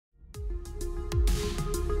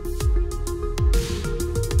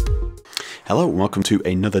Hello and welcome to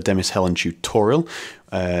another Demis Hellen tutorial.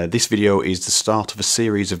 This video is the start of a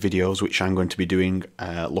series of videos which I'm going to be doing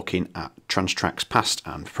looking at trance tracks past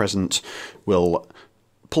and present. We'll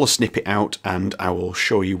pull a snippet out and I will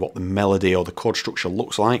show you what the melody or the chord structure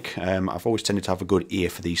looks like. I've always tended to have a good ear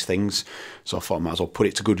for these things, so I thought I might as well put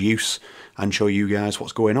it to good use and show you guys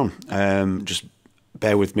what's going on. Just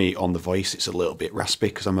bear with me on the voice, it's a little bit raspy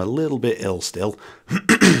because I'm a little bit ill still.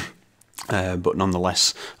 But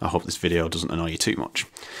nonetheless, I hope this video doesn't annoy you too much.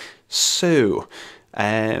 So,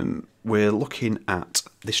 we're looking at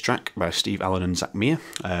this track by Steve Allen and Zack,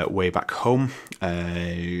 Way Back Home.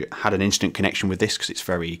 Had an instant connection with this because it's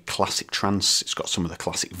very classic trance. It's got some of the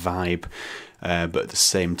classic vibe, but at the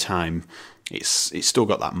same time, it's still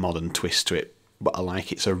got that modern twist to it. But I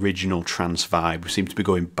like its original trance vibe. We seem to be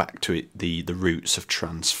going back to it, the roots of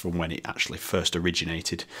trance from when it actually first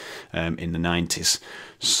originated in the 90s.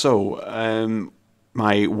 So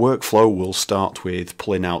my workflow will start with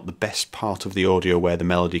pulling out the best part of the audio where the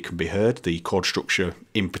melody can be heard, the chord structure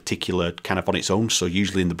in particular kind of on its own, so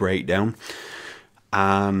usually in the breakdown.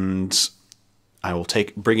 And I will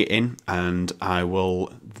bring it in and I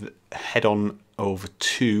will head on over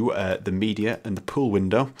to the media and the pool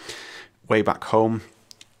window. Way Back Home,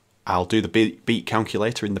 I'll do the beat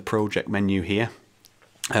calculator in the project menu here.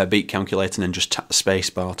 Beat calculator, and then just tap the space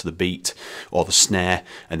bar to the beat or the snare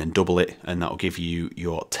and then double it, and that'll give you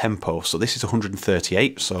your tempo. So this is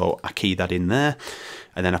 138, so I key that in there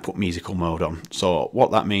and then I put musical mode on. So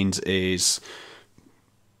what that means is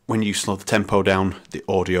when you slow the tempo down, the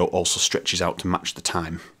audio also stretches out to match the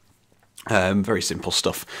time. Very simple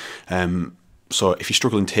stuff. So if you're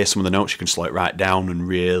struggling to hear some of the notes, you can slow it right down and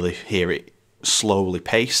really hear it slowly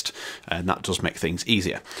paced, and that does make things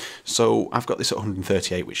easier. So I've got this at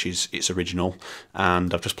 138, which is its original,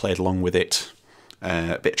 and I've just played along with it,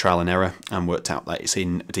 a bit of trial and error, and worked out that it's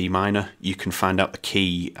in D minor. You can find out the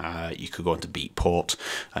key, you could go into Beatport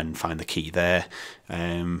and find the key there,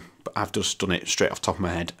 but I've just done it straight off the top of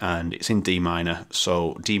my head, and it's in D minor.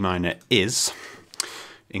 So D minor is,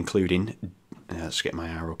 including, let's get my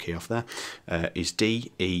arrow key off there, is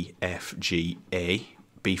D, E, F, G, A,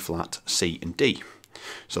 B flat, C and D.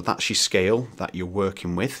 So that's your scale that you're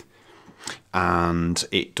working with, and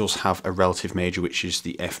it does have a relative major which is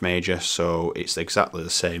the F major, so it's exactly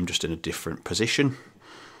the same just in a different position.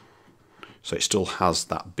 So it still has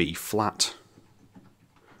that B flat.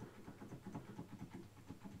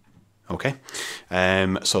 Okay,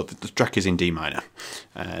 so the track is in D minor.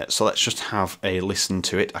 So let's just have a listen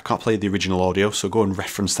to it. I can't play the original audio, so go and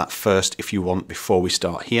reference that first if you want before we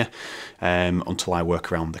start here, until I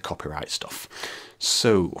work around the copyright stuff.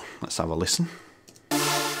 So let's have a listen.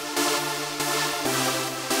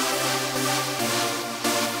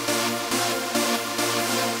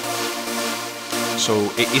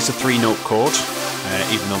 So it is a 3-note chord,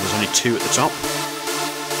 even though there's only 2 at the top.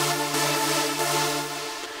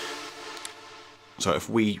 So if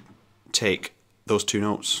we take those 2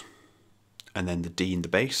 notes and then the D in the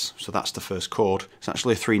bass, so that's the first chord. It's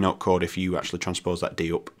actually a 3-note chord if you actually transpose that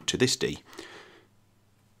D up to this D.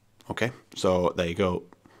 Okay, so there you go.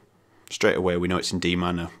 Straight away we know it's in D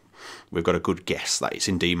minor. We've got a good guess that it's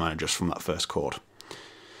in D minor just from that first chord.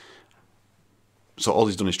 So all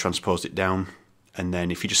he's done is transposed it down, and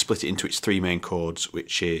then if you just split it into its 3 main chords,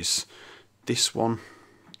 which is this one,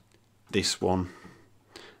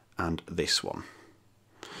 and this one.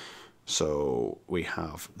 So we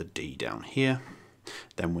have the D down here,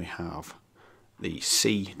 then we have the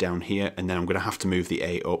C down here, and then I'm going to have to move the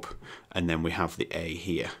A up, and then we have the A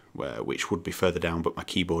here, which would be further down, but my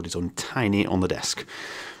keyboard is tiny on the desk.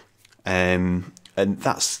 And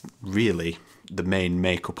that's really the main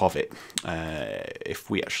makeup of it. If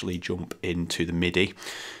we actually jump into the MIDI,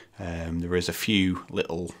 there is a few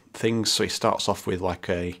little things. So it starts off with like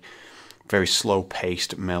a very slow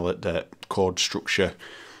paced melody chord structure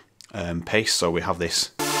pace. So we have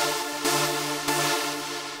this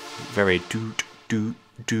very doot doot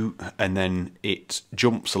doot, and then it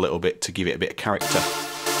jumps a little bit to give it a bit of character.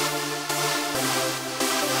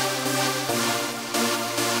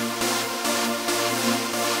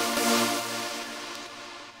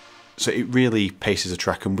 So it really paces a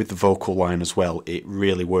track, and with the vocal line as well, it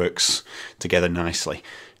really works together nicely.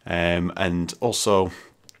 And also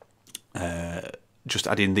just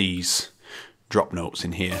adding these drop notes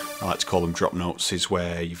in here, I like to call them drop notes, is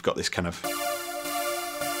where you've got this kind of,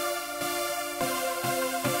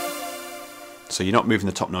 so you're not moving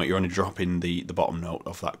the top note, you're only dropping the bottom note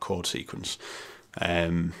of that chord sequence,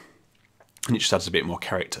 and it just adds a bit more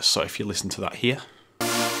character. So if you listen to that here,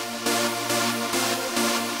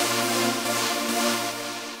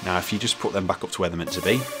 now if you just put them back up to where they're meant to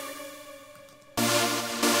be,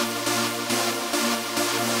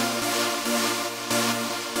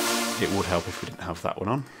 it would help if we didn't have that one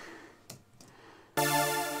on.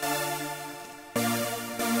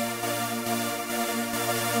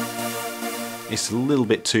 It's a little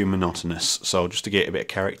bit too monotonous, so just to get a bit of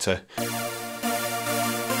character,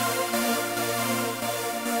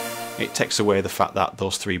 it takes away the fact that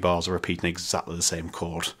those 3 bars are repeating exactly the same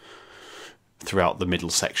chord throughout the middle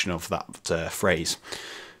section of that phrase.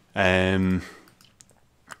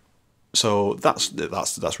 So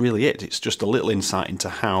that's really it. It's just a little insight into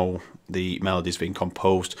how the melody's been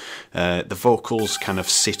composed. The vocals kind of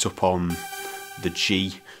sit up on the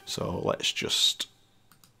G, so let's just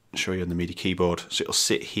show you on the MIDI keyboard. So it'll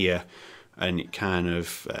sit here and it kind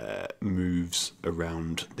of moves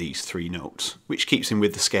around these 3 notes, which keeps in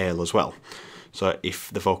with the scale as well. So if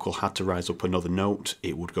the vocal had to rise up another note,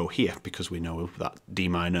 it would go here, because we know that D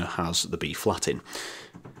minor has the B flat in.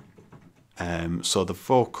 So the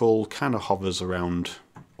vocal kind of hovers around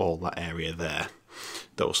all that area there,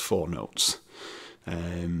 those 4 notes.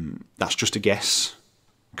 That's just a guess,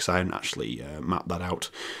 because I haven't actually mapped that out.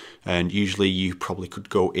 And usually you probably could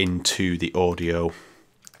go into the audio,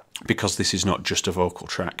 because this is not just a vocal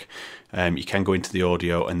track. You can go into the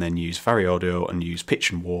audio and then use Vari Audio and use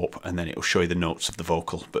pitch and warp, and then it'll show you the notes of the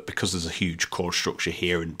vocal. But because there's a huge chord structure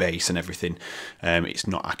here and bass and everything, it's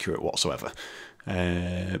not accurate whatsoever.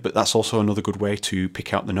 But that's also another good way to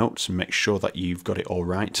pick out the notes and make sure that you've got it all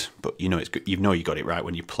right. But you know it's good, you know you got it right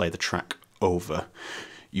when you play the track over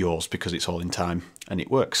yours, because it's all in time and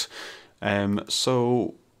it works.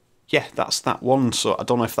 So yeah, that's that one. So I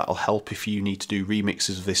don't know if that'll help if you need to do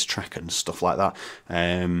remixes of this track and stuff like that.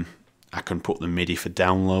 I can put the MIDI for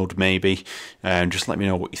download maybe. Just let me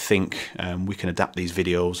know what you think. We can adapt these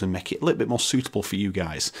videos and make it a little bit more suitable for you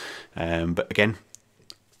guys. But again,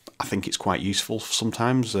 I think it's quite useful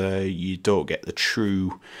sometimes. You don't get the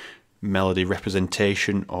true melody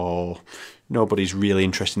representation, or nobody's really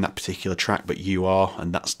interested in that particular track, but you are,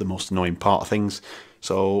 and that's the most annoying part of things.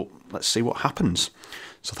 So let's see what happens.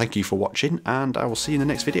 So thank you for watching, and I will see you in the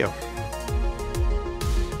next video.